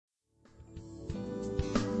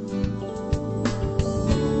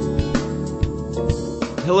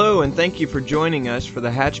Hello, and thank you for joining us for the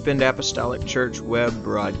Hatchbend Apostolic Church web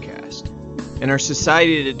broadcast. In our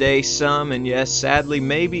society today, some, and yes, sadly,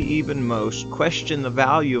 maybe even most, question the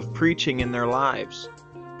value of preaching in their lives.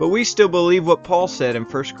 But we still believe what Paul said in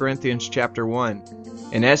 1 Corinthians chapter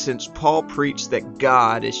 1. In essence, Paul preached that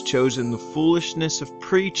God has chosen the foolishness of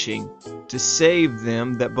preaching to save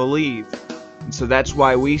them that believe. And so that's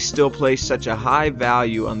why we still place such a high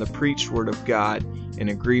value on the preached Word of God in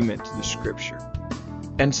agreement to the Scripture.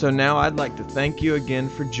 And so now I'd like to thank you again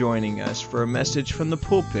for joining us for a message from the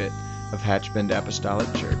pulpit of Hatchbend Apostolic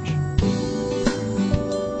Church. Thank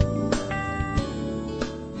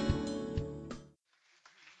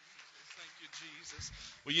you, Jesus.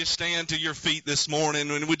 Will you stand to your feet this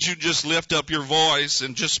morning, and would you just lift up your voice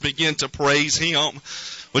and just begin to praise Him?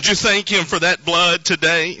 Would you thank Him for that blood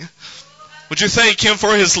today? Would you thank Him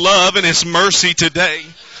for His love and His mercy today?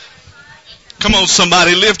 Come on,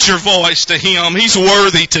 somebody, lift your voice to Him. He's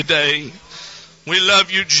worthy today. We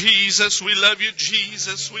love you, Jesus. We love you,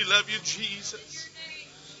 Jesus. We love you, Jesus.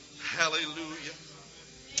 Hallelujah.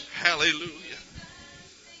 Hallelujah.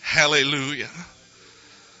 Hallelujah.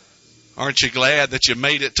 Aren't you glad that you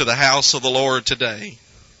made it to the house of the Lord today?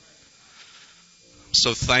 I'm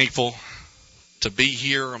so thankful to be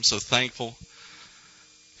here. I'm so thankful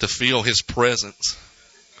to feel His presence.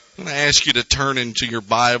 I'm going to ask you to turn into your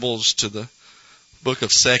Bibles to the book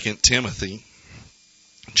of 2 Timothy,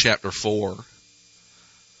 chapter 4. We're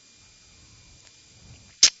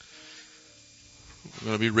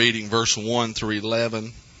going to be reading verse 1 through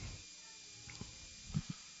 11.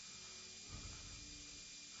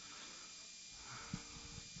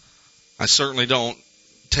 I certainly don't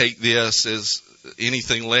take this as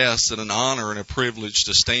anything less than an honor and a privilege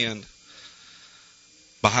to stand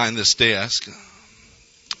behind this desk.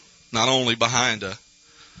 Not only behind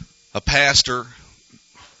a pastor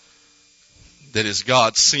that is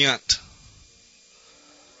God sent,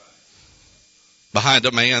 behind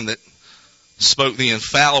a man that spoke the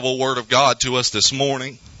infallible Word of God to us this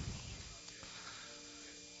morning,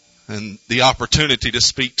 and the opportunity to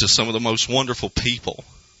speak to some of the most wonderful people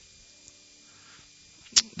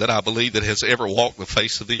that I believe that has ever walked the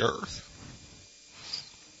face of the earth.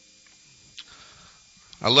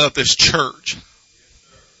 I love this church.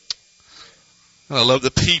 I love the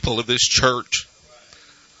people of this church.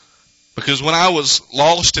 Because when I was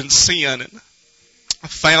lost in sin and I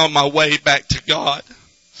found my way back to God,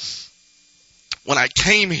 when I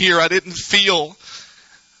came here, I didn't feel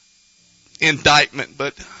indictment,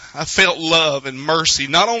 but I felt love and mercy,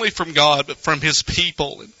 not only from God, but from His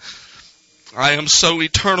people. And I am so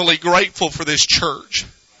eternally grateful for this church.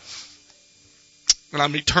 And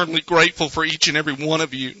I'm eternally grateful for each and every one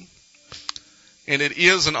of you. And it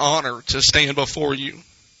is an honor to stand before you.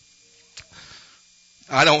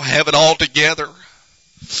 I don't have it all together.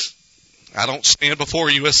 I don't stand before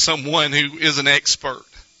you as someone who is an expert.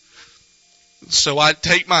 So I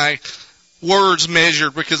take my words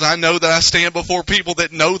measured because I know that I stand before people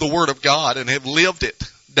that know the Word of God and have lived it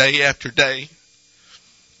day after day.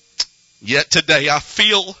 Yet today I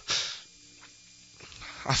feel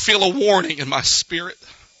a warning in my spirit.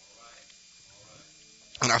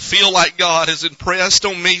 And I feel like God has impressed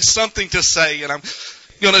on me something to say, and I'm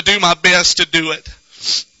going to do my best to do it.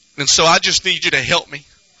 And so I just need you to help me.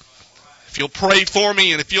 If you'll pray for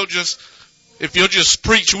me, and if you'll just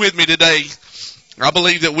preach with me today, I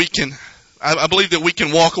believe that we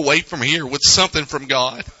can walk away from here with something from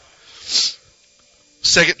God.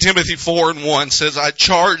 2 Timothy 4:1 says, I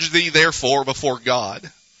charge thee therefore before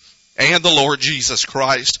God and the Lord Jesus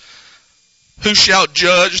Christ, who shall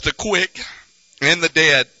judge the quick and the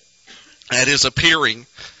dead at His appearing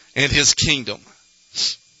and His kingdom.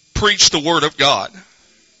 Preach the Word of God.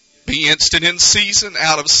 Be instant in season,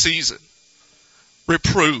 out of season.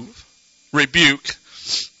 Reprove, rebuke,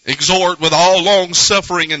 exhort with all long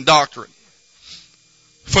suffering and doctrine.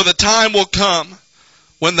 For the time will come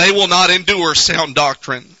when they will not endure sound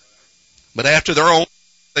doctrine, but after their own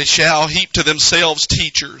they shall heap to themselves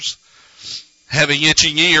teachers, having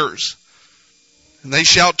itching ears. And they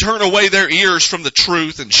shall turn away their ears from the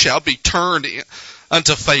truth, and shall be turned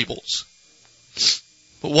unto fables.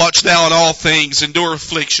 But watch thou in all things, endure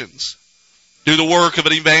afflictions. Do the work of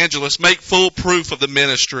an evangelist. Make full proof of the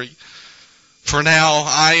ministry. For now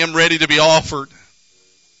I am ready to be offered,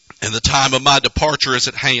 and the time of my departure is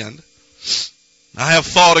at hand. I have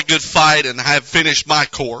fought a good fight, and I have finished my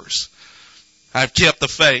course. I have kept the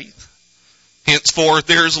faith. Henceforth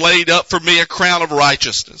there is laid up for me a crown of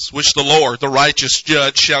righteousness, which the Lord, the righteous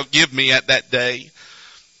judge, shall give me at that day.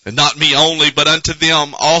 And not me only, but unto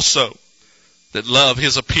them also that love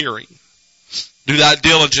His appearing. Do thy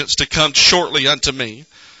diligence to come shortly unto me.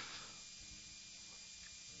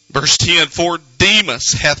 Verse 10, for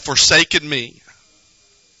Demas hath forsaken me,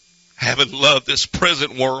 having loved this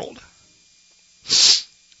present world,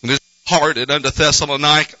 and is hearted unto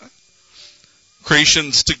Thessalonica,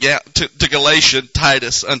 Cretans to Galatia,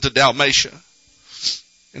 Titus unto Dalmatia.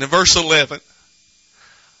 And in verse 11,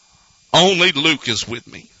 only Luke is with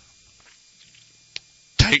me.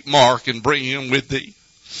 Take Mark and bring him with thee,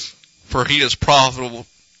 for he is profitable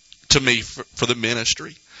to me for the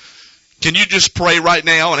ministry. Can you just pray right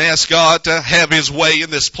now and ask God to have His way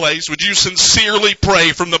in this place? Would you sincerely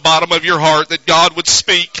pray from the bottom of your heart that God would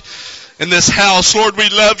speak in this house? Lord, we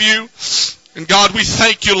love you. And God, we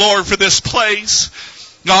thank you, Lord, for this place.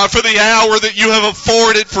 God, for the hour that you have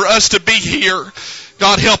afforded for us to be here.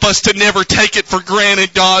 God, help us to never take it for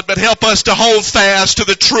granted, God, but help us to hold fast to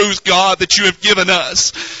the truth, God, that you have given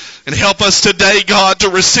us. And help us today, God, to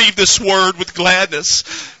receive this word with gladness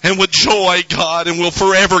and with joy, God, and we'll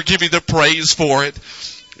forever give you the praise for it.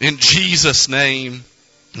 In Jesus' name.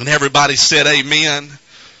 And everybody said amen.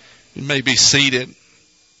 You may be seated.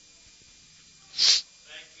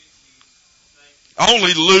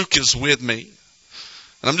 Only Luke is with me.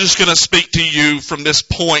 And I'm just going to speak to you from this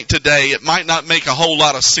point today. It might not make a whole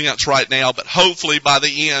lot of sense right now, but hopefully by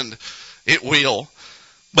the end it will.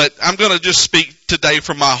 But I'm going to just speak today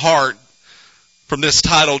from my heart from this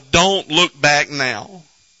title, Don't Look Back Now.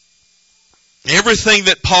 Everything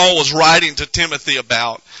that Paul was writing to Timothy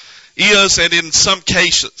about is, and in some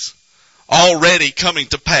cases, already coming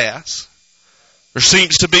to pass. There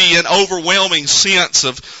seems to be an overwhelming sense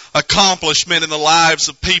of accomplishment in the lives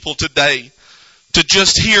of people today to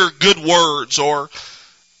just hear good words or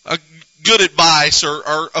a good advice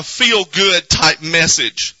or a feel-good type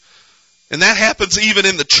message. And that happens even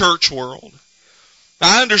in the church world.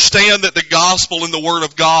 Now, I understand that the gospel and the Word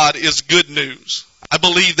of God is good news. I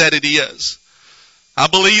believe that it is. I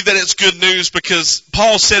believe that it's good news because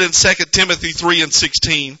Paul said in 2 Timothy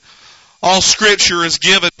 3:16, all Scripture is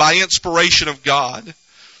given by inspiration of God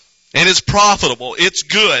and is profitable. It's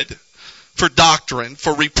good for doctrine,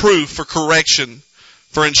 for reproof, for correction,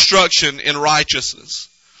 for instruction in righteousness.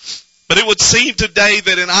 But it would seem today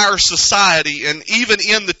that in our society and even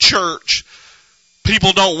in the church,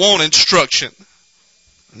 people don't want instruction.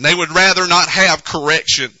 And they would rather not have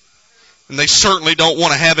correction. And they certainly don't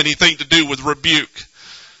want to have anything to do with rebuke.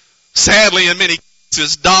 Sadly, in many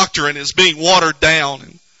cases, doctrine is being watered down.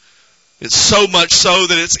 And it's so much so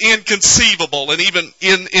that it's inconceivable and even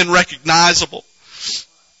unrecognizable.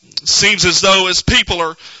 It seems as though as people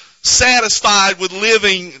are satisfied with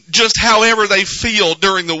living just however they feel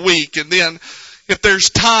during the week. And then if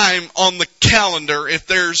there's time on the calendar, if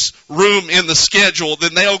there's room in the schedule,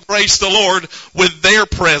 then they'll grace the Lord with their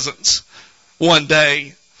presence one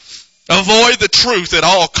day. Avoid the truth at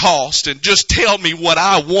all cost and just tell me what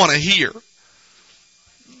I want to hear.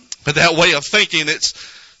 But that way of thinking, it's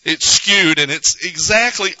skewed and it's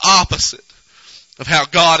exactly opposite of how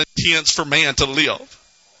God intends for man to live.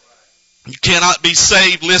 You cannot be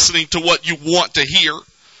saved listening to what you want to hear.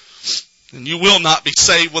 And you will not be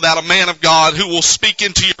saved without a man of God who will speak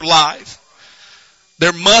into your life.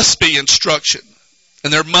 There must be instruction.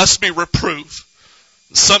 And there must be reproof.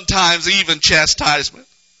 Sometimes even chastisement.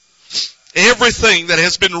 Everything that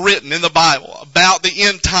has been written in the Bible about the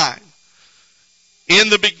end time, in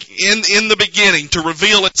the beginning to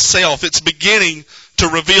reveal itself, it's beginning to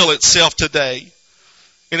reveal itself today.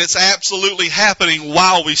 And it's absolutely happening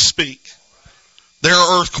while we speak. There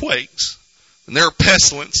are earthquakes, and there are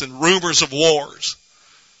pestilence and rumors of wars.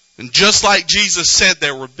 And just like Jesus said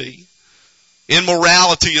there would be,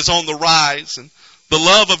 immorality is on the rise, and the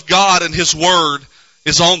love of God and His Word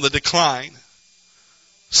is on the decline.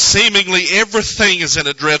 Seemingly everything is in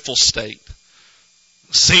a dreadful state.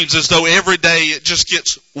 It seems as though every day it just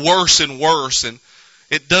gets worse and worse, and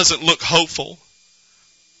it doesn't look hopeful.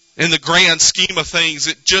 In the grand scheme of things,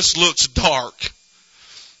 it just looks dark.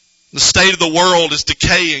 The state of the world is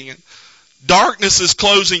decaying, and darkness is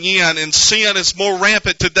closing in, and sin is more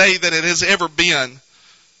rampant today than it has ever been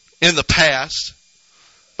in the past.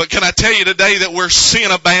 But can I tell you today that where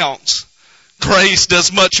sin abounds, grace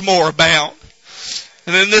does much more abound.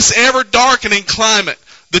 And in this ever-darkening climate,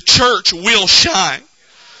 the church will shine.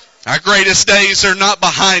 Our greatest days are not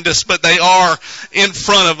behind us, but they are in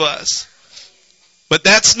front of us. But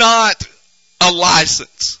that's not a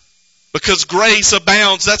license. Because grace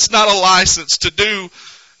abounds, that's not a license to do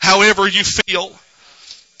however you feel.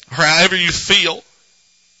 Or however you feel.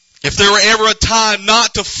 If there were ever a time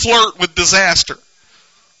not to flirt with disaster,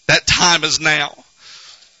 that time is now.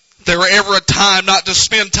 If there were ever a time not to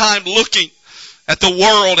spend time looking at the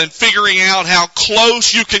world and figuring out how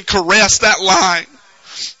close you can caress that line,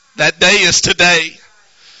 that day is today.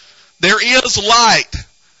 There is light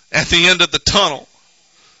at the end of the tunnel.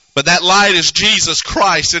 But that light is Jesus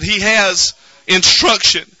Christ, and He has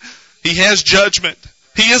instruction. He has judgment.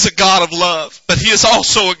 He is a God of love, but He is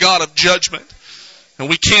also a God of judgment. And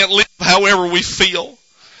we can't live however we feel.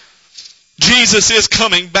 Jesus is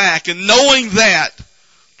coming back, and knowing that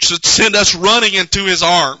should send us running into His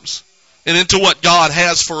arms and into what God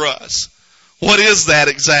has for us. What is that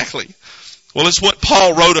exactly? Well, it's what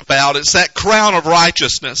Paul wrote about. It's that crown of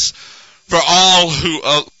righteousness for all who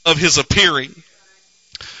of His appearing.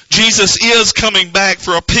 Jesus is coming back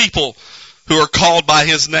for a people who are called by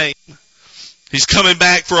His name. He's coming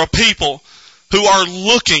back for a people who are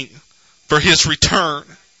looking for His return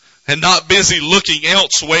and not busy looking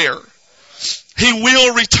elsewhere. He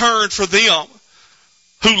will return for them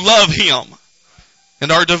who love Him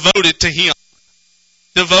and are devoted to Him,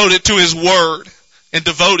 devoted to His Word, and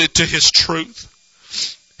devoted to His truth.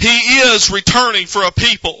 He is returning for a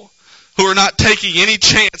people who are not taking any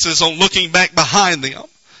chances on looking back behind them,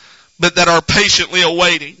 but that are patiently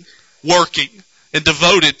awaiting, working, and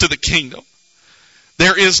devoted to the kingdom.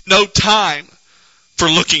 There is no time for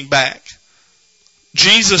looking back.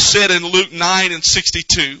 Jesus said in Luke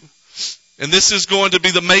 9:62, and this is going to be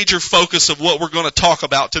the major focus of what we're going to talk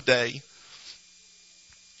about today.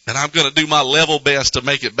 And I'm going to do my level best to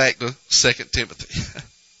make it back to 2 Timothy.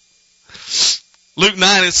 Luke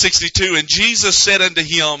 9:62, and Jesus said unto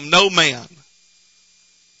him, no man,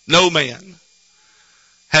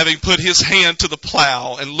 having put his hand to the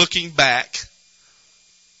plow and looking back,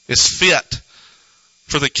 is fit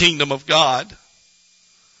for the kingdom of God.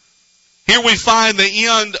 Here we find the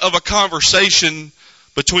end of a conversation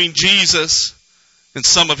between Jesus and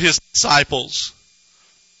some of His disciples,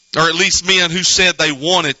 or at least men who said they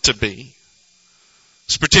wanted to be.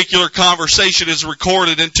 This particular conversation is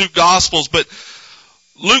recorded in 2 Gospels, but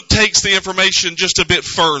Luke takes the information just a bit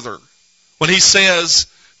further when he says,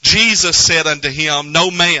 Jesus said unto him,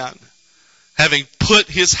 no man, having put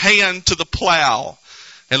his hand to the plow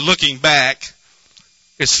and looking back,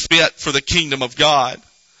 is fit for the kingdom of God.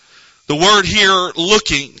 The word here,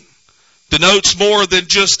 looking, denotes more than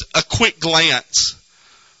just a quick glance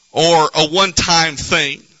or a one-time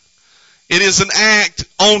thing. It is an act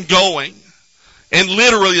ongoing and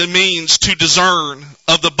literally means to discern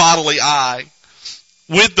of the bodily eye,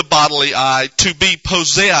 with the bodily eye, to be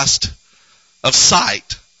possessed of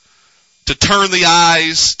sight, to turn the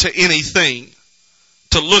eyes to anything,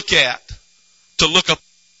 to look at, to look up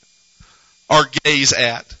or gaze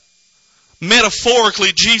at.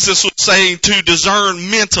 Metaphorically, Jesus was saying to discern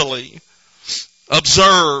mentally,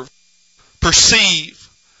 observe, perceive,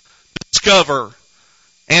 discover,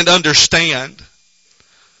 and understand.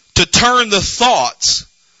 To turn the thoughts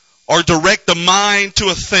or direct the mind to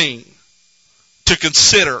a thing, to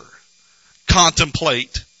consider,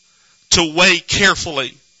 contemplate, to weigh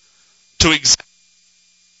carefully, to examine.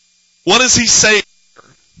 What is he saying here?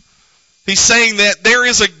 He's saying that there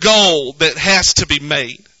is a goal that has to be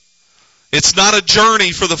made. It's not a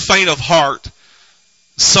journey for the faint of heart.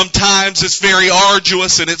 Sometimes it's very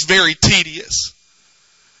arduous and it's very tedious.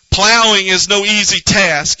 Plowing is no easy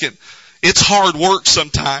task, and it's hard work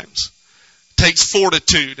sometimes. It takes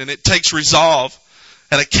fortitude and it takes resolve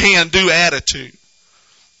and a can-do attitude.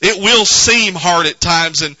 It will seem hard at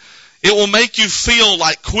times, and it will make you feel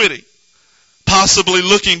like quitting, possibly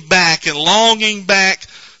looking back and longing back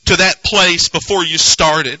to that place before you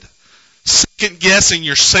started, second-guessing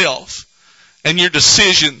yourself and your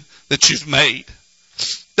decision that you've made.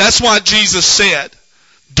 That's why Jesus said,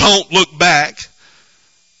 don't look back.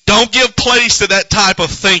 Don't give place to that type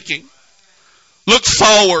of thinking. Look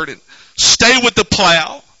forward and stay with the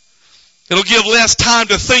plow. It'll give less time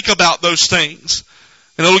to think about those things.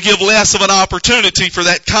 And it'll give less of an opportunity for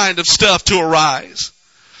that kind of stuff to arise.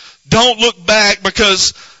 Don't look back,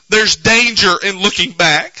 because there's danger in looking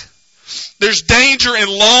back. There's danger in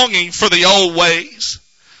longing for the old ways.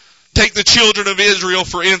 Take the children of Israel,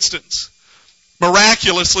 for instance.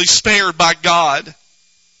 Miraculously spared by God.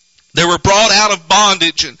 They were brought out of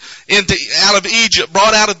bondage and out of Egypt,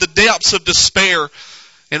 brought out of the depths of despair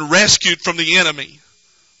and rescued from the enemy,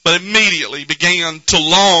 but immediately began to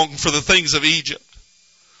long for the things of Egypt.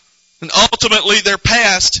 And ultimately their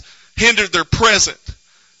past hindered their present,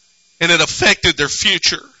 and it affected their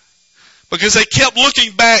future, because they kept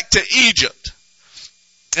looking back to Egypt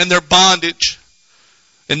and their bondage.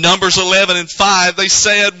 In Numbers 11:5, they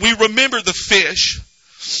said, we remember the fish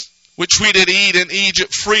which we did eat in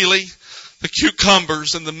Egypt freely, the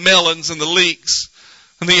cucumbers and the melons and the leeks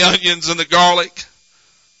and the onions and the garlic.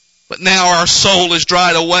 But now our soul is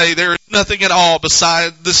dried away. There is nothing at all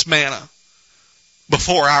beside this manna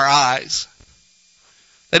before our eyes.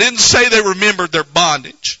 They didn't say they remembered their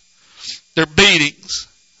bondage, their beatings,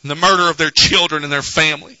 and the murder of their children and their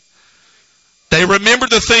family. They remembered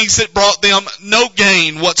the things that brought them no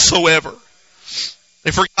gain whatsoever.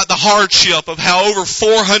 They forgot the hardship of how over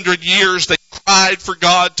 400 years they cried for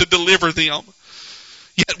God to deliver them.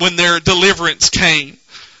 Yet when their deliverance came,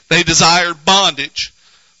 they desired bondage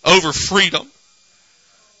over freedom.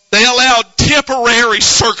 They allowed temporary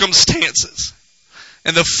circumstances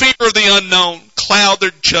and the fear of the unknown cloud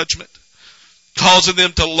their judgment, causing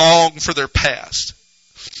them to long for their past.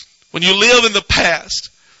 When you live in the past,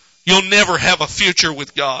 you'll never have a future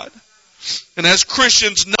with God. And as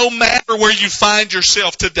Christians, no matter where you find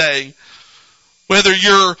yourself today, whether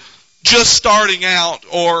you're just starting out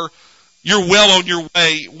or you're well on your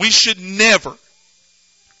way, we should never,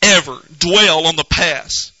 ever dwell on the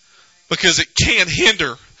past because it can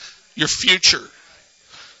hinder your future.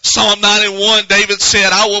 Psalm 91, David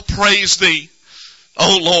said, I will praise thee,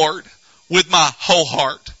 O Lord, with my whole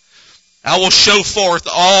heart. I will show forth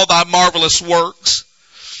all thy marvelous works.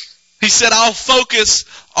 He said, I'll focus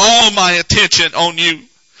all my attention on you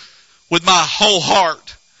with my whole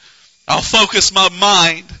heart. I'll focus my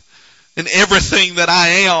mind and everything that I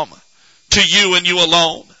am to you and you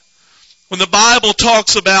alone. When the Bible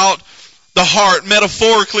talks about the heart,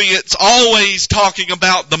 metaphorically, it's always talking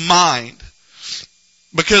about the mind.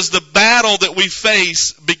 Because the battle that we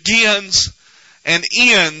face begins and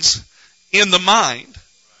ends in the mind.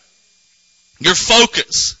 Your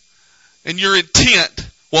focus and your intent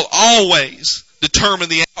will always determine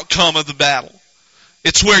the outcome of the battle.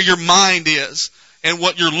 It's where your mind is and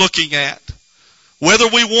what you're looking at. Whether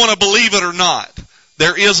we want to believe it or not,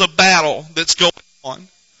 there is a battle that's going on.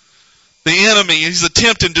 The enemy is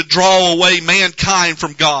attempting to draw away mankind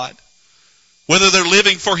from God. Whether they're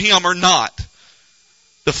living for Him or not,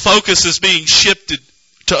 the focus is being shifted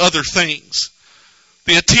to other things.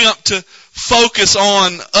 The attempt to focus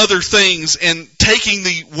on other things and taking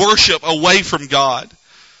the worship away from God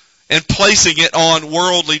and placing it on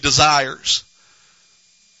worldly desires.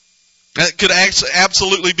 That could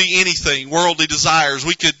absolutely be anything, worldly desires.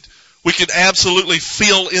 We could absolutely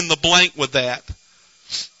fill in the blank with that.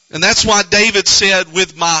 And that's why David said,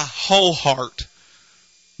 with my whole heart,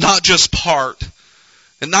 not just part,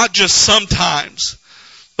 and not just sometimes,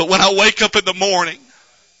 but when I wake up in the morning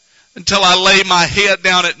until I lay my head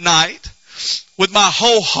down at night, with my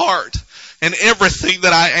whole heart and everything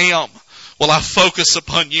that I am, will I focus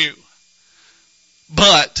upon you.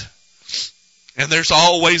 But, and there's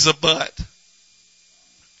always a but,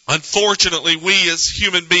 unfortunately, we as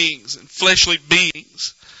human beings and fleshly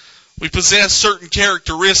beings, we possess certain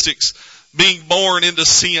characteristics being born into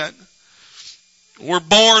sin. We're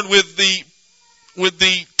born with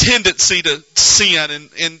the tendency to sin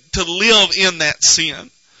and to live in that sin.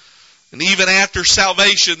 And even after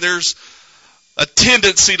salvation, there's a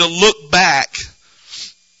tendency to look back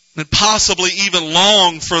and possibly even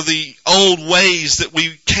long for the old ways that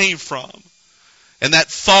we came from and that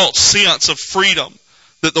false sense of freedom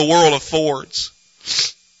that the world affords.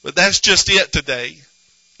 But that's just it today.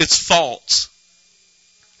 It's false.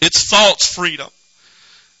 It's false freedom.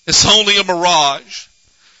 It's only a mirage.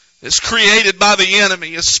 It's created by the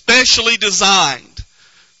enemy, especially designed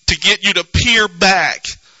to get you to peer back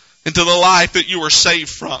into the life that you were saved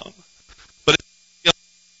from. But it's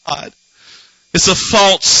God. It's a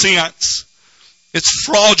false sense. It's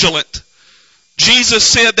fraudulent. Jesus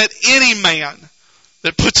said that any man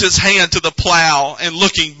that puts his hand to the plow and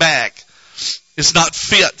looking back is not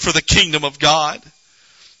fit for the kingdom of God.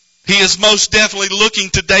 He is most definitely looking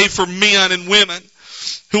today for men and women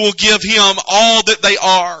who will give Him all that they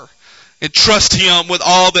are and trust Him with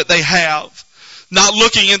all that they have. Not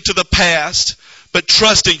looking into the past, but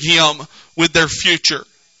trusting Him with their future.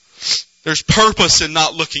 There's purpose in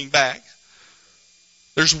not looking back.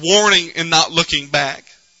 There's warning in not looking back.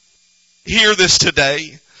 Hear this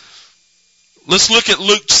today. Let's look at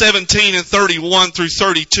Luke 17 and 31 through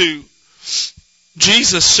 32.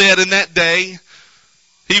 Jesus said, in that day,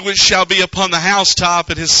 he which shall be upon the housetop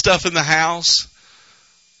and his stuff in the house,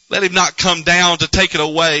 let him not come down to take it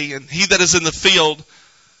away. And he that is in the field,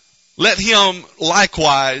 let him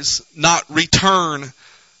likewise not return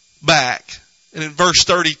back. And in verse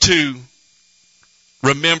 32,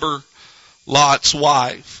 remember Lot's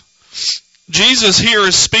wife. Jesus here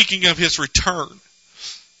is speaking of His return.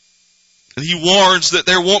 And He warns that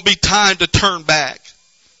there won't be time to turn back.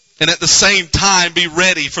 And at the same time be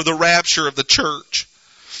ready for the rapture of the church.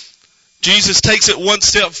 Jesus takes it one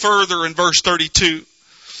step further in verse 32.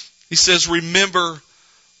 He says, remember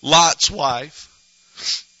Lot's wife.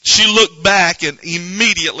 She looked back and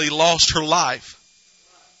immediately lost her life.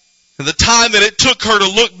 And the time that it took her to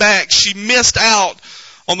look back, she missed out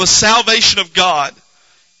on the salvation of God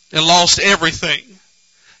and lost everything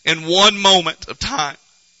in one moment of time.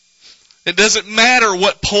 It doesn't matter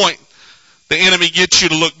what point the enemy gets you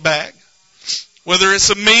to look back. Whether it's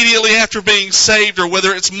immediately after being saved or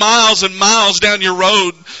whether it's miles and miles down your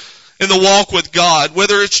road in the walk with God.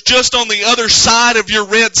 Whether it's just on the other side of your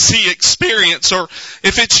Red Sea experience or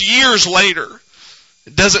if it's years later.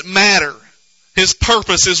 It doesn't matter. His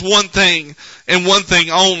purpose is one thing and one thing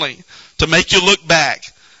only. To make you look back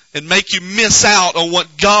and make you miss out on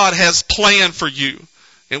what God has planned for you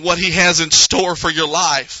and what He has in store for your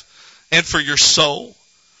life and for your soul.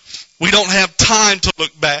 We don't have time to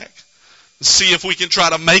look back. See if we can try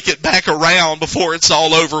to make it back around before it's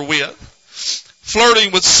all over with.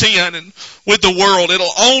 Flirting with sin and with the world,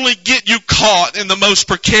 it'll only get you caught in the most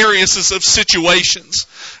precarious of situations.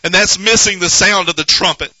 And that's missing the sound of the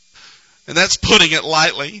trumpet. And that's putting it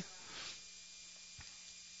lightly.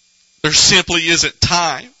 There simply isn't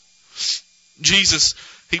time. Jesus,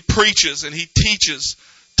 He preaches and He teaches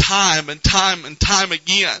time and time and time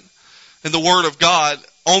again in the Word of God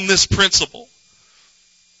on this principle.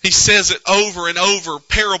 He says it over and over,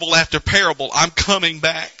 parable after parable. I'm coming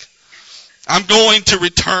back. I'm going to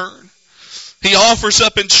return. He offers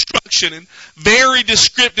up instruction and very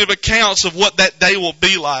descriptive accounts of what that day will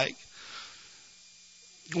be like.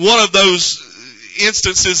 One of those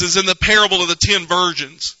instances is in the parable of the 10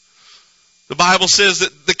 virgins. The Bible says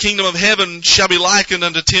that the kingdom of heaven shall be likened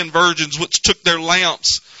unto 10 virgins which took their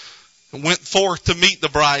lamps and went forth to meet the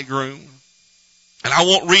bridegroom. And I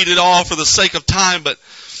won't read it all for the sake of time, but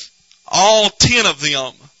all 10 of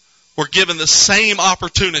them were given the same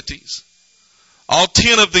opportunities. All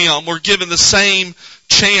 10 of them were given the same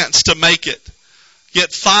chance to make it.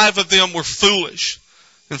 Yet 5 of them were foolish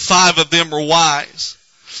and 5 of them were wise.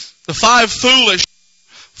 The 5 foolish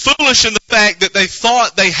in the fact that they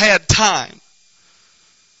thought they had time.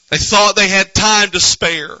 They thought they had time to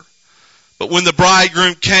spare. But when the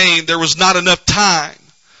bridegroom came, there was not enough time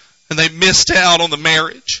and they missed out on the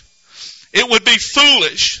marriage. It would be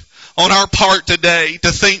foolish on our part today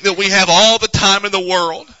to think that we have all the time in the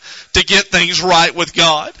world to get things right with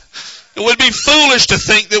God. It would be foolish to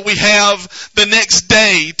think that we have the next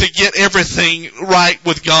day to get everything right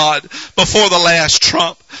with God before the last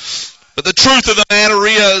trump. But the truth of the matter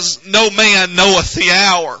is, no man knoweth the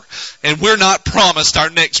hour, and we're not promised our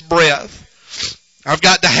next breath. I've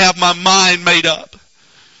got to have my mind made up.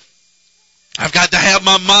 I've got to have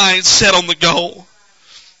my mind set on the goal,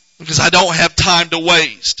 because I don't have time to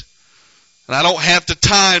waste. And I don't have the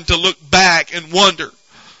time to look back and wonder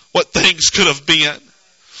what things could have been.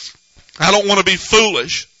 I don't want to be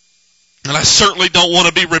foolish. And I certainly don't want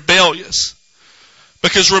to be rebellious.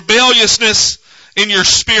 Because rebelliousness in your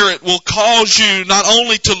spirit will cause you not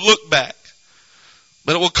only to look back,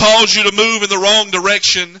 but it will cause you to move in the wrong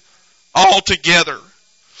direction altogether.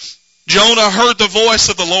 Jonah heard the voice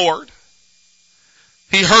of the Lord.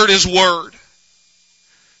 He heard His word.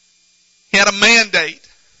 He had a mandate.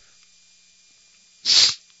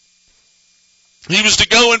 He was to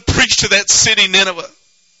go and preach to that city, Nineveh.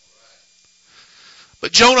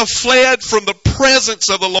 But Jonah fled from the presence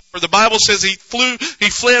of the Lord. The Bible says he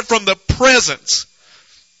fled from the presence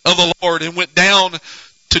of the Lord and went down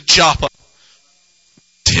to Joppa.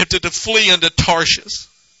 Tempted to flee unto Tarshish.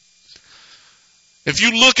 If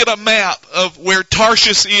you look at a map of where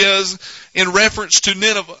Tarshish is in reference to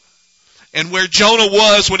Nineveh and where Jonah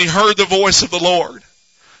was when he heard the voice of the Lord,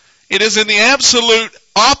 it is in the absolute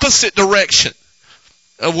opposite direction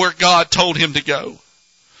of where God told him to go.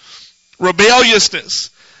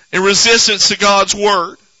 Rebelliousness and resistance to God's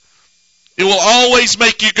word, it will always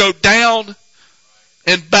make you go down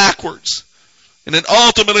and backwards. And it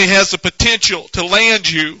ultimately has the potential to land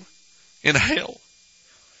you in hell.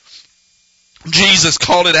 Jesus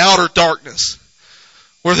called it outer darkness,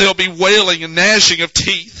 where there'll be wailing and gnashing of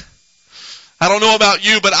teeth. I don't know about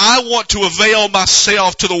you, but I want to avail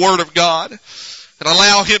myself to the Word of God and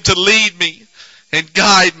allow Him to lead me and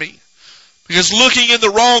guide me. Because looking in the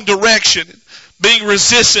wrong direction, being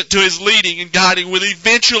resistant to His leading and guiding will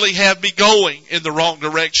eventually have me going in the wrong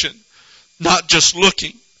direction, not just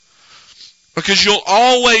looking. Because you'll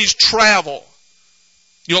always travel.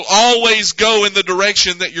 You'll always go in the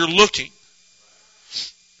direction that you're looking.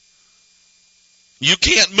 You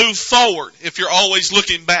can't move forward if you're always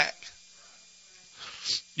looking back.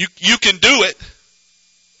 You can do it.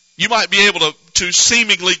 You might be able to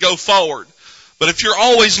seemingly go forward. But if you're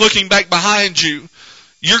always looking back behind you,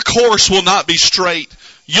 your course will not be straight.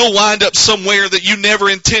 you'll wind up somewhere that you never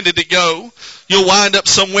intended to go. You'll wind up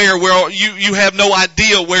somewhere where you have no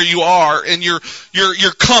idea where you are, and your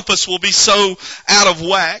compass will be so out of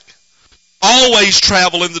whack. Always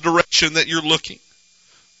travel in the direction that you're looking.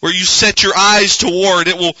 Where you set your eyes toward,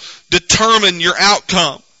 it will determine your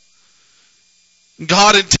outcome.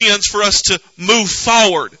 God intends for us to move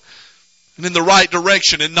forward and in the right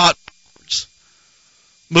direction and not backwards.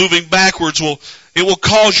 Moving backwards will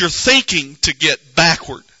cause your thinking to get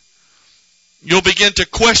backward. You'll begin to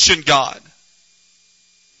question God.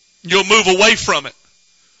 You'll move away from it.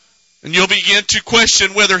 And you'll begin to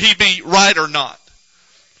question whether He be right or not.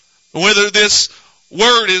 Whether this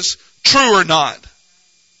word is true or not.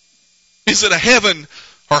 Is it a heaven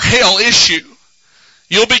or hell issue?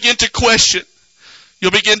 You'll begin to question.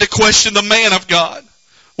 You'll begin to question the man of God,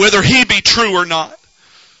 whether he be true or not.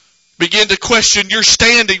 Begin to question your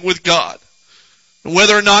standing with God, and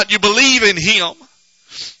whether or not you believe in Him.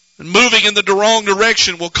 And moving in the wrong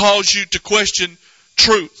direction will cause you to question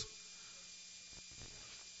truth.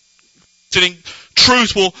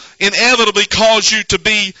 Truth will inevitably cause you to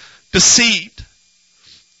be deceived.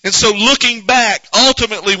 And so looking back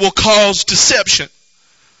ultimately will cause deception.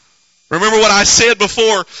 Remember what I said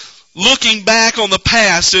before, looking back on the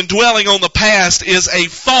past and dwelling on the past is a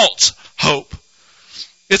false hope.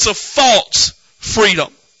 It's a false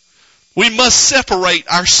freedom. We must separate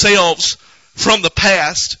ourselves from the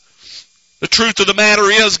past. The truth of the matter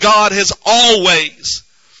is God has always,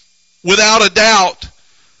 without a doubt,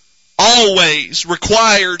 always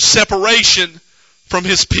required separation from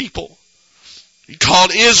His people. He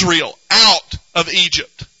called Israel out of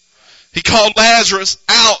Egypt. He called Lazarus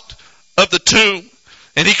out of the tomb.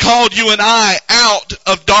 And He called you and I out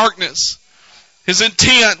of darkness. His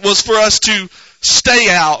intent was for us to stay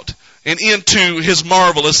out and into His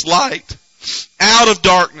marvelous light. Out of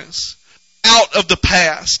darkness. Out of the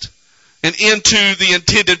past. And into the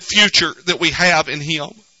intended future that we have in Him.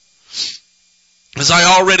 As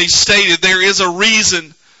I already stated, there is a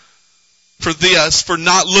reason for this, for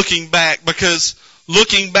not looking back, because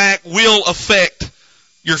looking back will affect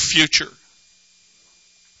your future.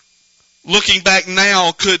 Looking back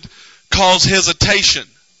now could cause hesitation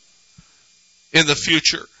in the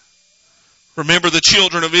future. Remember the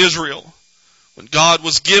children of Israel, when God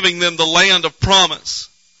was giving them the land of promise.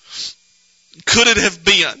 Could it have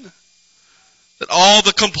been that all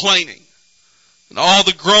the complaining and all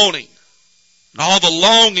the groaning and all the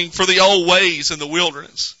longing for the old ways in the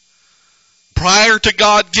wilderness, prior to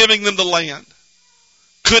God giving them the land,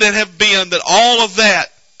 could it have been that all of that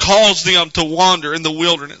caused them to wander in the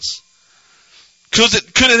wilderness? Could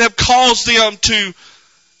it have caused them to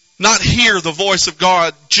not hear the voice of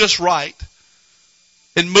God just right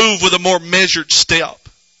and move with a more measured step?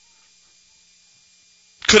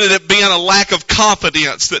 Could it have been a lack of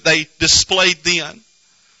confidence that they displayed then,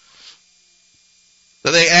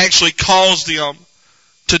 that they actually caused them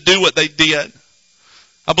to do what they did?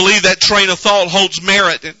 I believe that train of thought holds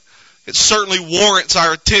merit, and it certainly warrants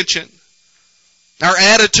our attention. Our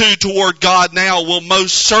attitude toward God now will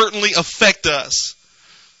most certainly affect us.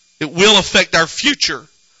 It will affect our future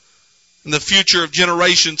and the future of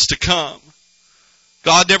generations to come.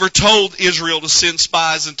 God never told Israel to send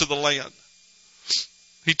spies into the land.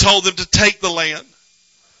 He told them to take the land.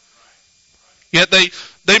 Yet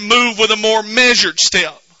they moved with a more measured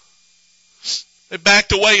step. They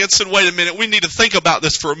backed away and said, wait a minute, we need to think about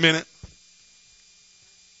this for a minute.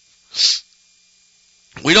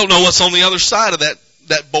 We don't know what's on the other side of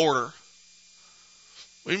that border.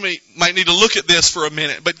 We might need to look at this for a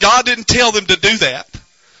minute. But God didn't tell them to do that.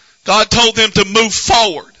 God told them to move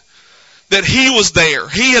forward. That He was there.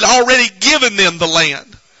 He had already given them the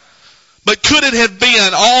land. But could it have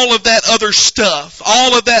been all of that other stuff,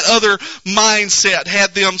 all of that other mindset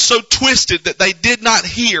had them so twisted that they did not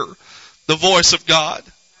hear the voice of God?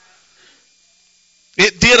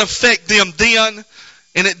 It did affect them then,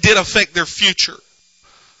 and it did affect their future.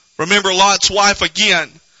 Remember Lot's wife again.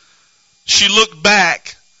 She looked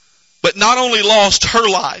back, but not only lost her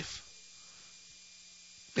life,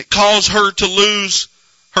 it caused her to lose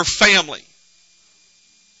her family.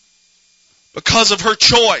 Because of her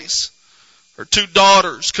choice, her two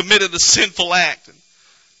daughters committed a sinful act. And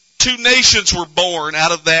 2 nations were born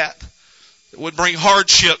out of that would bring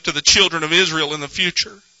hardship to the children of Israel in the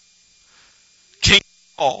future. King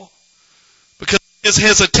Saul, because of his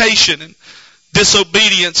hesitation and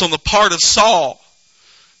disobedience on the part of Saul,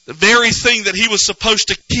 the very thing that he was supposed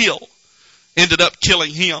to kill ended up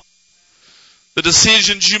killing him. The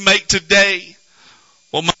decisions you make today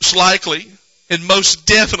will most likely and most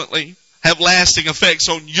definitely have lasting effects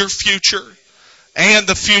on your future and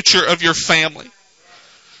the future of your family.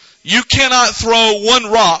 You cannot throw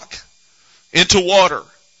one rock into water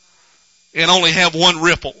and only have one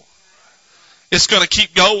ripple. It's going to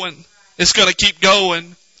keep going. It's going to keep going.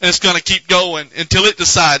 And it's going to keep going until it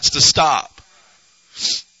decides to stop.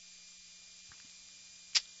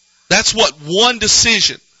 That's what one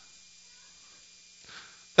decision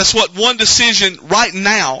right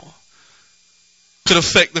now could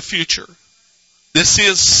affect the future. This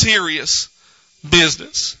is serious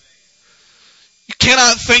business. You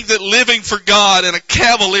cannot think that living for God in a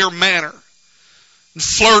cavalier manner and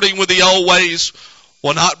flirting with the old ways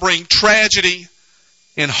will not bring tragedy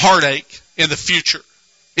and heartache in the future.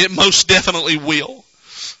 It most definitely will.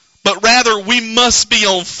 But rather, we must be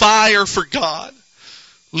on fire for God,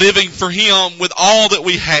 living for Him with all that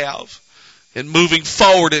we have, and moving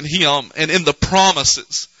forward in Him and in the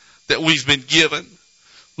promises that we've been given.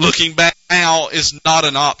 Looking back now is not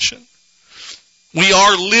an option. We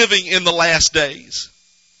are living in the last days.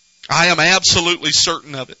 I am absolutely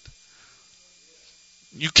certain of it.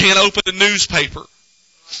 You can't open a newspaper.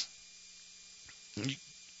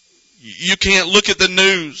 You can't look at the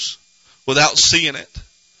news without seeing it.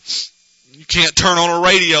 You can't turn on a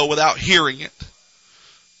radio without hearing it.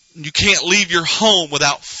 You can't leave your home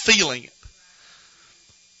without feeling it.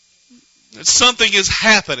 Something is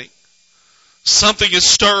happening. Something is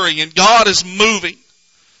stirring, and God is moving.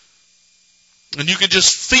 And you can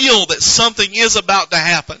just feel that something is about to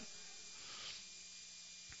happen.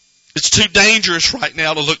 It's too dangerous right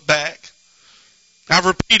now to look back. I've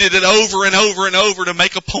repeated it over and over and over to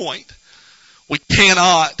make a point. We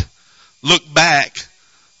cannot look back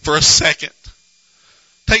for a second.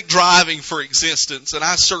 Take driving, for instance, and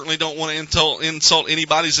I certainly don't want to insult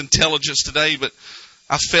anybody's intelligence today, but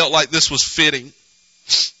I felt like this was fitting.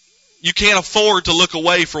 You can't afford to look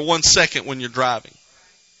away for 1 second when you're driving.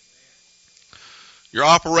 You're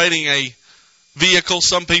operating a vehicle.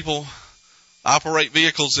 Some people operate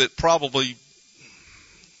vehicles that probably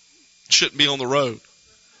shouldn't be on the road.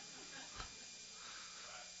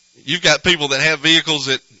 You've got people that have vehicles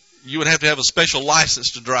that you would have to have a special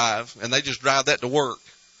license to drive, and they just drive that to work.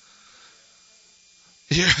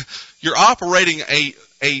 You're operating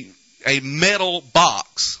a metal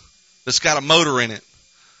box that's got a motor in it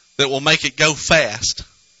that will make it go fast.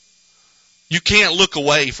 You can't look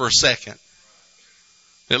away for a second.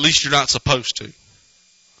 At least you're not supposed to.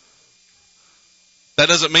 That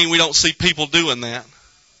doesn't mean we don't see people doing that.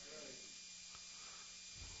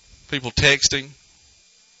 People texting.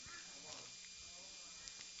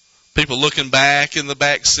 People looking back in the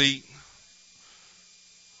back seat.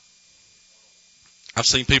 I've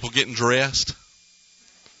seen people getting dressed.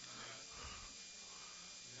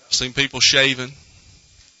 I've seen people shaving.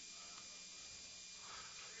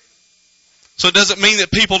 So it doesn't mean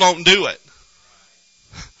that people don't do it.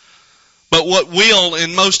 But what will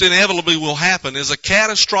and most inevitably will happen is a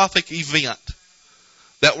catastrophic event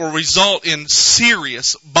that will result in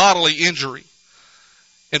serious bodily injury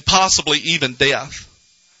and possibly even death.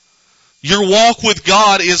 Your walk with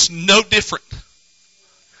God is no different.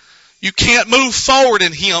 You can't move forward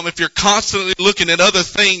in Him if you're constantly looking at other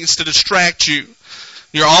things to distract you.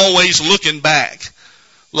 You're always looking back.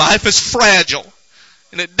 Life is fragile,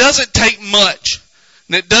 and it doesn't take much.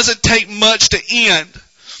 And it doesn't take much to end.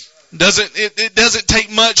 It doesn't take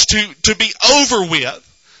much to be over with.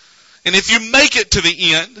 And if you make it to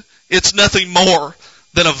the end, it's nothing more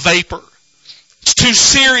than a vapor. It's too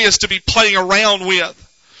serious to be playing around with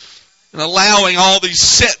and allowing all these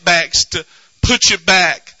setbacks to put you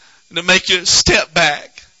back and to make you step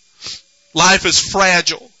back. Life is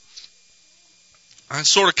fragile. I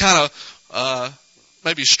sort of kind of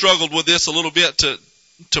maybe struggled with this a little bit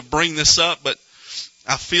to bring this up, but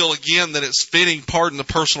I feel again that it's fitting, pardon the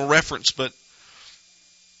personal reference, but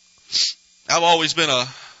I've always been a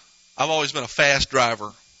fast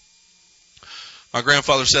driver. My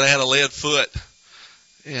grandfather said I had a lead foot,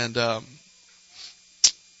 and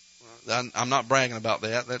I'm not bragging about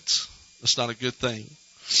that. That's not a good thing.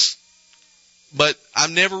 But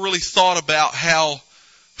I've never really thought about how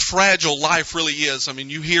fragile life really is. I mean,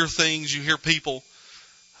 you hear things, you hear people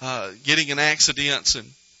getting in accidents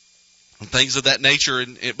and things of that nature,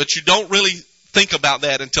 but you don't really think about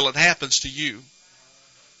that until it happens to you.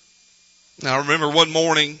 Now, I remember one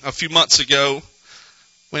morning a few months ago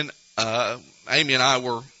when Amy and I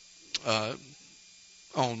were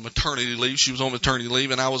on maternity leave. She was on maternity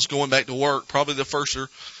leave, and I was going back to work probably the first or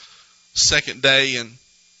second day, and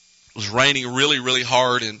it was raining really, really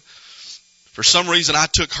hard. And for some reason, I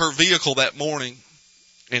took her vehicle that morning,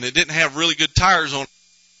 and it didn't have really good tires on it.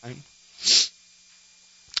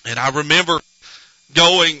 And I remember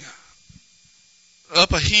going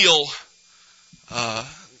up a hill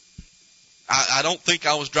I don't think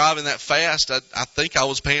I was driving that fast. I think I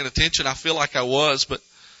was paying attention. I feel like I was, but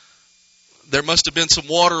there must have been some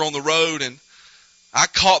water on the road, and I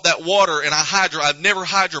caught that water, and I've never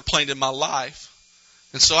hydroplaned in my life.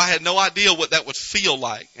 And so I had no idea what that would feel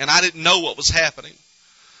like, and I didn't know what was happening.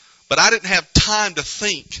 But I didn't have time to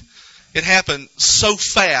think. It happened so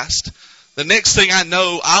fast. The next thing I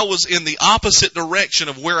know, I was in the opposite direction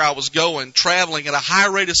of where I was going, traveling at a high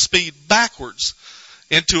rate of speed backwards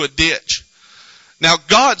into a ditch. Now,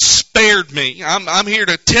 God spared me. I'm here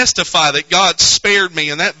to testify that God spared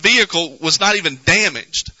me, and that vehicle was not even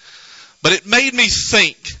damaged. But it made me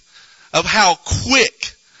think of how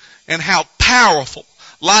quick and how powerful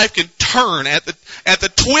life can turn at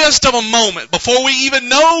the twist of a moment. Before we even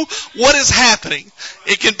know what is happening,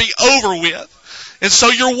 it can be over with. And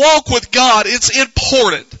so your walk with God, it's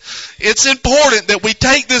important. It's important that we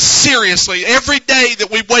take this seriously every day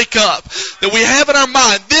that we wake up, that we have in our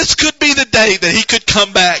mind, this could be the day that He could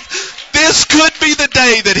come back. This could be the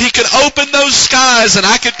day that He could open those skies and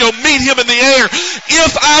I could go meet Him in the air.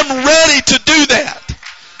 If I'm ready to do that,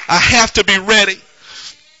 I have to be ready.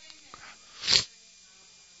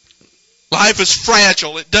 Life is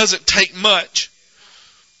fragile. It doesn't take much.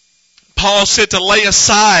 Paul said to lay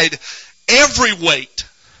aside every weight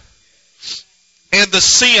and the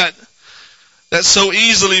sin that so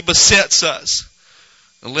easily besets us,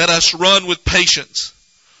 and let us run with patience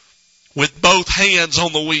with both hands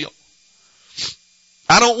on the wheel.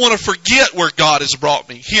 I don't want to forget where God has brought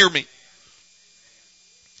me. Hear me.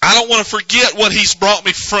 I don't want to forget what He's brought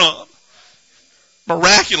me from.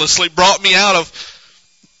 Miraculously brought me out of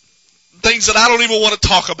things that I don't even want to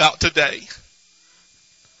talk about today.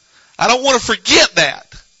 I don't want to forget that.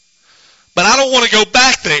 But I don't want to go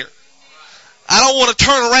back there. I don't want to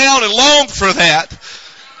turn around and long for that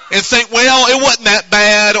and think, well, it wasn't that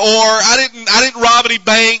bad, or I didn't rob any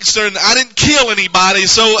banks, or I didn't kill anybody,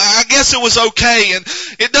 so I guess it was okay. And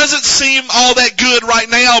it doesn't seem all that good right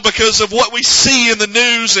now because of what we see in the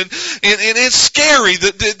news, and it's scary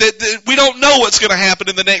that we don't know what's going to happen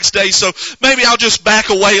in the next day. So maybe I'll just back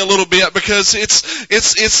away a little bit because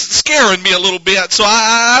it's scaring me a little bit. So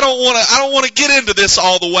I don't want to get into this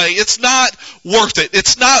all the way. It's not worth it.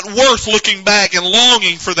 It's not worth looking back and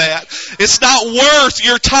longing for that. It's not worth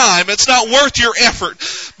your time. It's not worth your effort.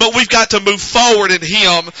 But we've got to move forward in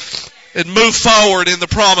Him and move forward in the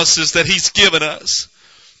promises that He's given us.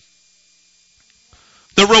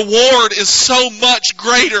 The reward is so much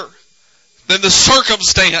greater than the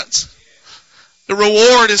circumstance. The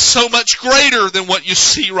reward is so much greater than what you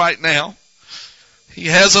see right now. He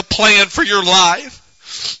has a plan for your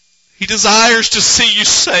life. He desires to see you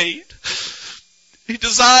saved. He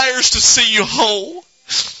desires to see you whole.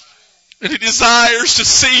 And He desires to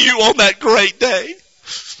see you on that great day.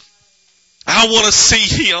 I want to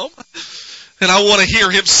see Him. And I want to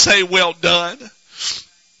hear Him say, well done.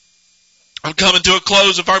 I'm coming to a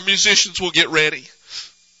close. If our musicians will get ready.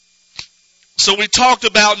 So we talked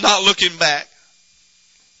about not looking back.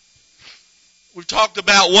 We've talked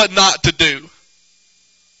about what not to do.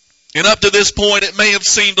 And up to this point, it may have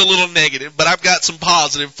seemed a little negative, but I've got some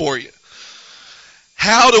positive for you.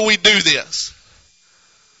 How do we do this?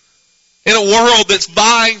 In a world that's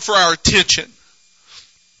vying for our attention,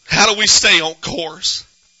 how do we stay on course?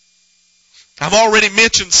 I've already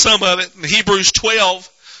mentioned some of it in Hebrews 12,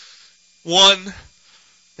 1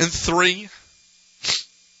 and 3.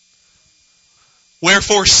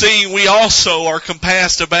 Wherefore, seeing we also are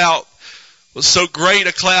compassed about with so great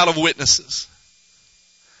a cloud of witnesses,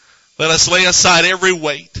 let us lay aside every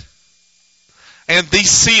weight and the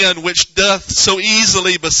sin which doth so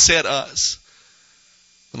easily beset us.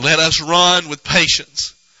 And let us run with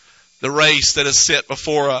patience the race that is set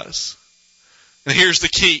before us. And here's the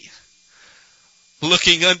key.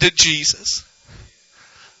 Looking unto Jesus.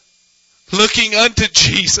 Looking unto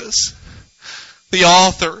Jesus, the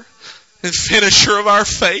author and finisher of our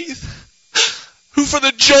faith, who for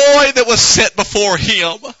the joy that was set before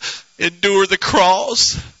Him endured the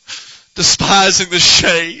cross, despising the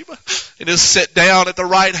shame, and is set down at the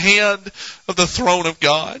right hand of the throne of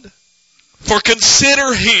God. For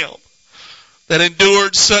consider Him that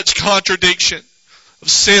endured such contradiction of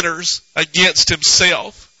sinners against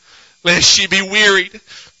Himself, lest ye be wearied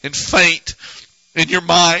and faint in your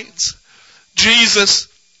minds. Jesus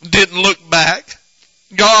didn't look back.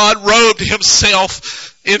 God robed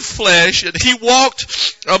Himself in flesh, and He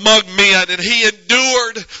walked among men, and He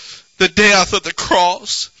endured the death of the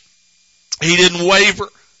cross. He didn't waver.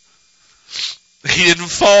 He didn't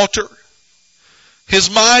falter. His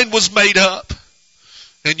mind was made up,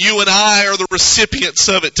 and you and I are the recipients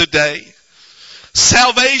of it today.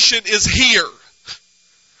 Salvation is here,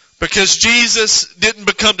 Because Jesus didn't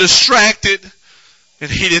become distracted and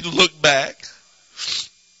he didn't look back.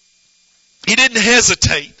 He didn't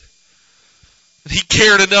hesitate. He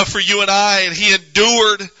cared enough for you and I, and he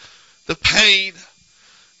endured the pain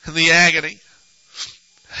and the agony.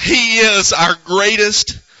 He is our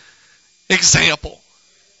greatest example.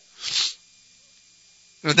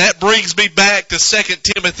 And that brings me back to 2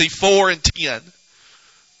 Timothy 4:10.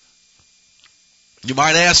 You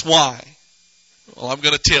might ask why. Well, I'm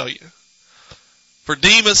going to tell you. For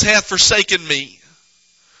Demas hath forsaken me,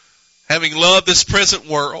 having loved this present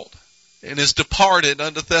world, and is departed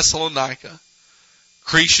unto Thessalonica,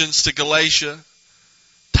 Crescens to Galatia,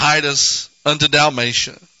 Titus unto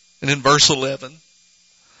Dalmatia. And in verse 11,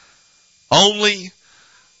 only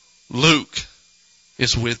Luke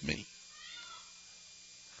is with me.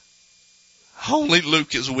 Only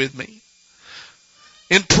Luke is with me.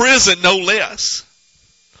 In prison, no less,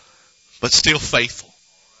 but still faithful.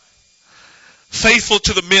 Faithful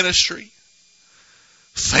to the ministry,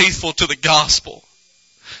 faithful to the gospel,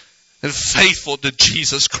 and faithful to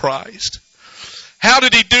Jesus Christ. How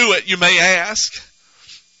did he do it, you may ask?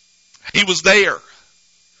 He was there.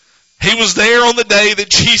 He was there on the day that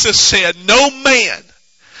Jesus said, no man,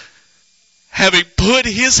 having put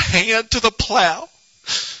his hand to the plow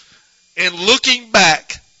and looking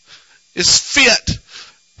back, is fit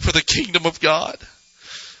for the kingdom of God.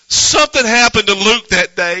 Something happened to Luke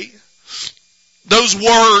that day. Those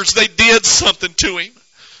words, they did something to him.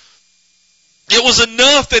 It was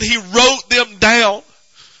enough that he wrote them down.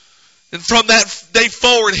 And from that day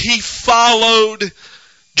forward, he followed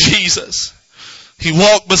Jesus. He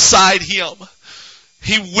walked beside him.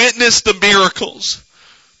 He witnessed the miracles.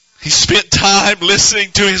 He spent time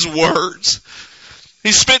listening to his words.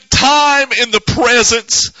 He spent time in the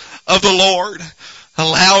presence of the Lord,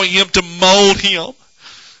 allowing him to mold him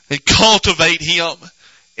and cultivate him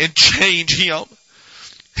and change him.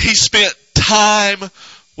 He spent time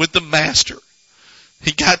with the Master.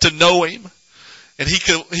 He got to know him, and he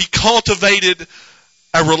cultivated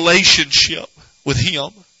a relationship with him.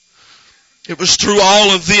 It was through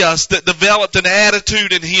all of this that developed an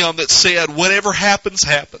attitude in him that said, whatever happens,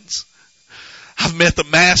 happens. I've met the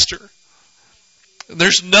Master. And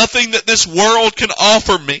there's nothing that this world can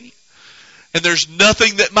offer me, and there's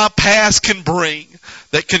nothing that my past can bring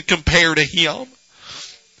that can compare to him.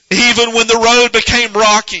 Even when the road became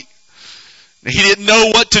rocky, he didn't know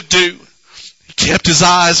what to do. He kept his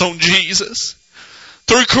eyes on Jesus.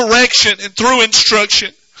 Through correction and through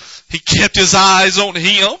instruction, he kept his eyes on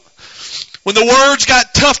him. When the words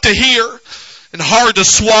got tough to hear and hard to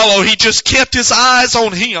swallow, he just kept his eyes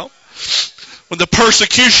on him. When the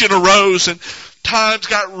persecution arose and times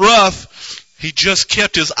got rough, he just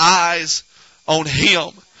kept his eyes on him.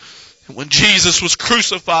 And when Jesus was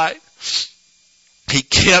crucified, he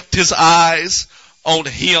kept his eyes on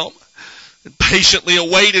him and patiently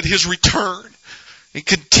awaited his return and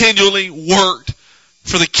continually worked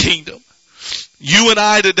for the kingdom. You and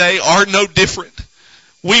I today are no different.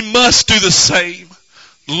 We must do the same,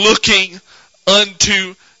 looking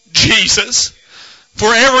unto Jesus. If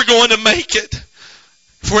we're ever going to make it,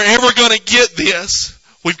 if we're ever going to get this,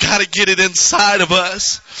 we've got to get it inside of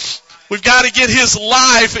us. We've got to get his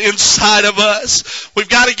life inside of us. We've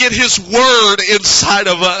got to get his word inside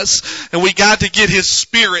of us. And we got to get his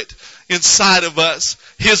spirit inside of us.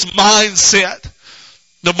 His mindset.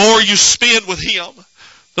 The more you spend with him,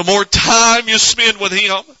 the more time you spend with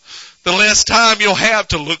him, the less time you'll have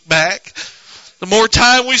to look back. The more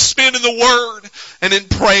time we spend in the word and in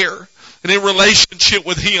prayer and in relationship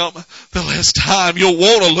with him, the less time you'll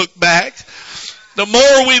want to look back. The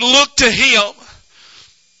more we look to him,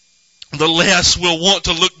 the less we'll want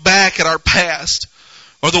to look back at our past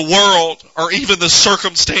or the world or even the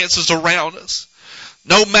circumstances around us.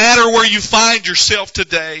 No matter where you find yourself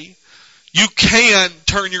today, you can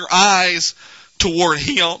turn your eyes toward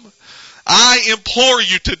him. I implore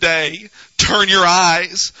you today, turn your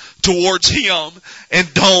eyes towards him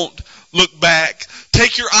and don't look back.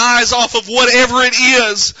 Take your eyes off of whatever it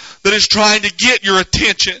is that is trying to get your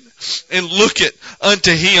attention and look it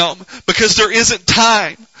unto him, because there isn't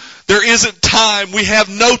time. There isn't time. We have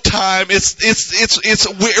no time. We're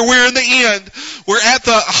in the end. We're at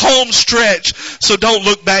the home stretch. So don't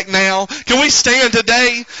look back now. Can we stand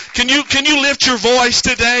today? Can you lift your voice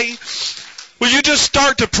today? Will you just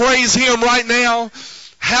start to praise him right now?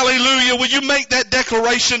 Hallelujah. Will you make that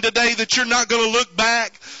declaration today that you're not going to look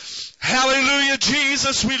back? Hallelujah.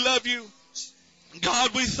 Jesus, we love you.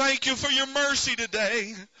 God, we thank you for your mercy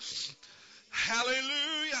today.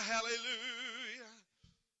 Hallelujah. Hallelujah.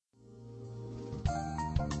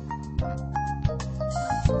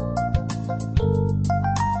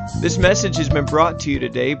 This message has been brought to you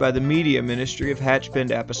today by the media ministry of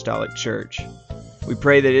Hatchbend Apostolic Church. We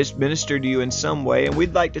pray that it's ministered to you in some way, and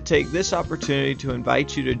we'd like to take this opportunity to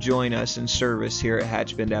invite you to join us in service here at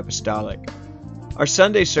Hatchbend Apostolic. Our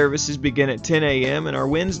Sunday services begin at 10 a.m. and our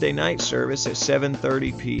Wednesday night service at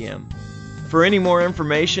 7:30 p.m. For any more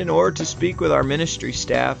information or to speak with our ministry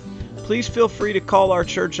staff, please feel free to call our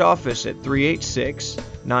church office at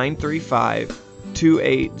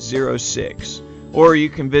 386-935-2806, or you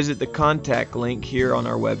can visit the contact link here on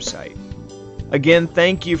our website. Again,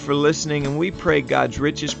 thank you for listening, and we pray God's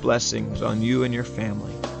richest blessings on you and your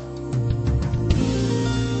family.